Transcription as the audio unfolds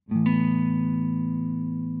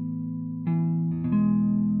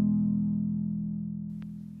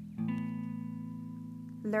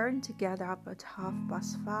Learn to get up at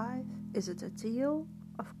 5:30. Is it a deal?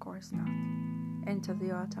 Of course not. Into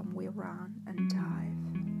the autumn we run and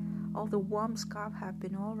dive. All the warm scarves have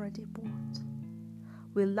been already bought.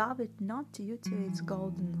 We love it not due to its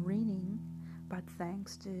golden ringing, but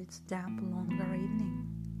thanks to its damp longer evening.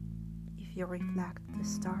 If you reflect the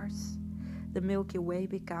stars, the Milky Way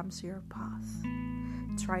becomes your path.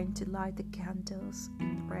 Trying to light the candles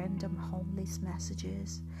in random homeless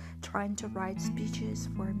messages, trying to write speeches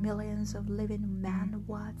for millions of living men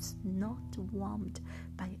wives not warmed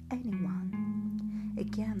by anyone.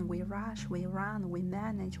 Again, we rush, we run, we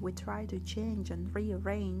manage, we try to change and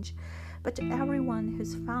rearrange, but everyone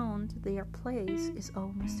who's found their place is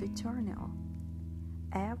almost eternal.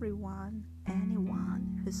 Anyone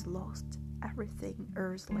who's lost everything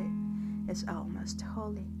earthly is almost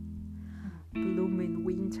holy. Bloom in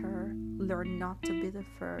winter, learn not to be the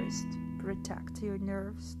first, protect your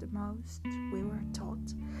nerves the most. We were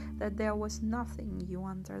taught that there was nothing new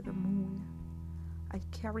under the moon. I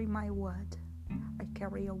carry my word, I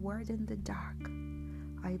carry a word in the dark.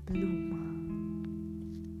 I bloom.